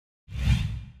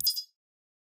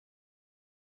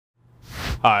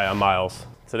Hi, I'm Miles.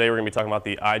 Today we're going to be talking about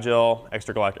the iGel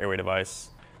Extraglottic Airway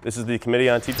device. This is the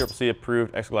Committee-on-TCCC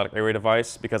approved extraglottic airway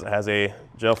device because it has a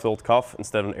gel-filled cuff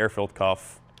instead of an air-filled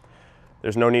cuff.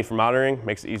 There's no need for monitoring,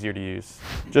 makes it easier to use.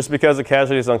 Just because a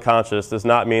casualty is unconscious does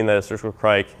not mean that a surgical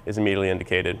crike is immediately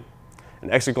indicated. An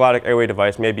extraglottic airway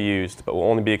device may be used, but will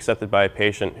only be accepted by a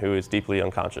patient who is deeply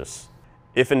unconscious.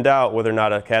 If in doubt whether or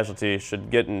not a casualty should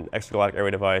get an extraglottic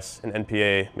airway device, an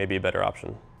NPA may be a better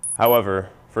option. However,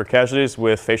 for casualties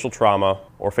with facial trauma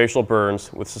or facial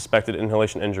burns with suspected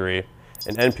inhalation injury,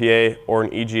 an NPA or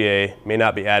an EGA may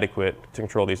not be adequate to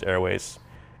control these airways.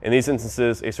 In these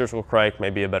instances, a surgical crike may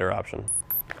be a better option.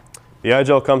 The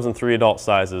iGel comes in 3 adult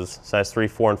sizes, size 3,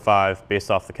 4, and 5, based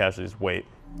off the casualty's weight.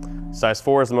 Size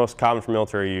 4 is the most common for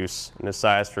military use and is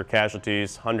sized for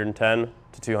casualties 110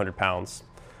 to 200 pounds.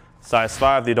 Size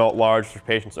 5, the adult large, is for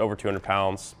patients over 200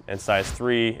 pounds, and size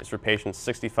 3 is for patients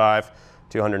 65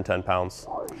 to 110 pounds.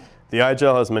 The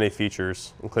iGel has many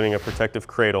features, including a protective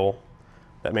cradle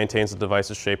that maintains the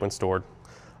device's shape when stored,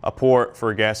 a port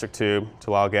for a gastric tube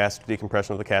to allow gastric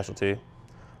decompression of the casualty,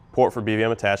 port for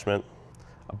BVM attachment,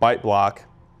 a bite block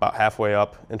about halfway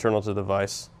up internal to the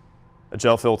device, a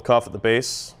gel-filled cuff at the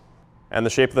base, and the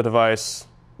shape of the device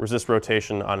resists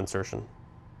rotation on insertion.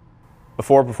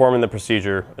 Before performing the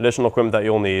procedure, additional equipment that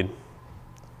you'll need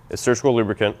is surgical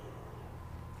lubricant,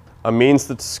 a means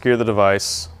to secure the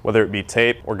device, whether it be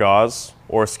tape or gauze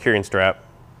or a securing strap.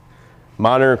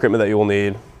 Monitoring equipment that you will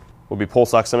need will be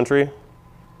pulse oximetry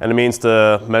and a means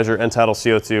to measure end-tidal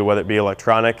CO2, whether it be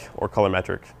electronic or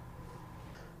colorimetric.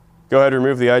 Go ahead and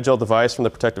remove the iGel device from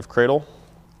the protective cradle,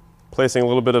 placing a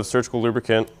little bit of surgical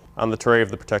lubricant on the tray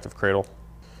of the protective cradle.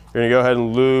 You're going to go ahead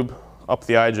and lube up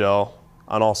the iGel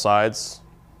on all sides,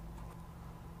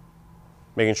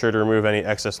 making sure to remove any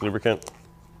excess lubricant.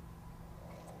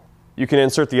 You can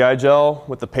insert the iGel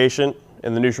with the patient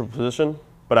in the neutral position,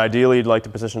 but ideally you'd like to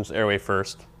position this airway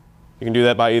first. You can do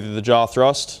that by either the jaw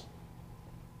thrust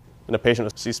in a patient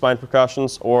with C-spine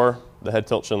precautions or the head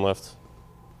tilt chin lift.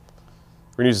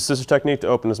 We're going to use a scissor technique to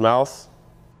open his mouth.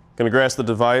 Going to grasp the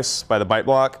device by the bite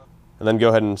block and then go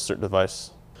ahead and insert the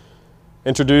device.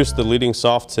 Introduce the leading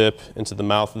soft tip into the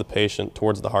mouth of the patient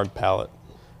towards the hard palate.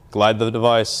 Glide the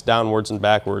device downwards and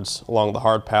backwards along the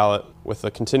hard palate with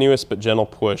a continuous but gentle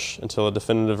push until a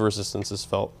definitive resistance is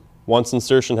felt. Once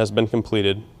insertion has been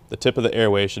completed, the tip of the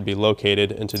airway should be located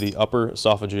into the upper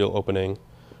esophageal opening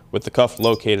with the cuff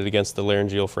located against the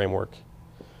laryngeal framework.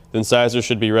 The incisor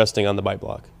should be resting on the bite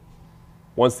block.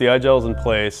 Once the iGel is in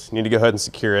place, you need to go ahead and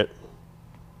secure it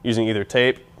using either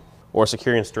tape or a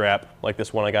securing strap like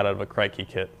this one I got out of a crike key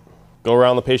kit. Go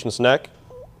around the patient's neck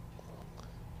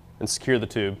and secure the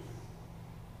tube.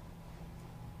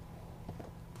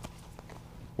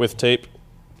 With tape,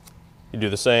 you do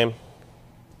the same.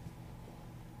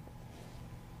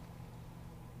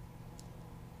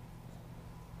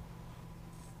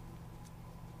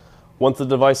 Once the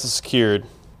device is secured,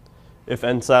 if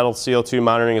end-tidal CO2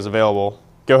 monitoring is available,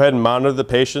 go ahead and monitor the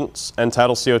patient's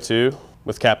end-tidal CO2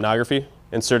 with capnography,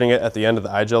 inserting it at the end of the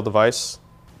iGel device,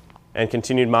 and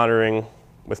continued monitoring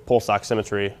with pulse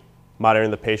oximetry,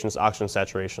 monitoring the patient's oxygen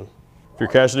saturation. If your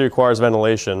casualty requires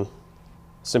ventilation,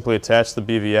 simply attach the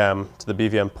BVM to the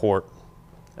BVM port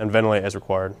and ventilate as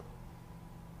required.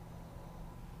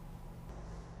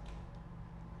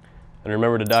 And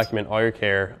remember to document all your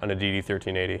care on a DD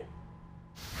 1380.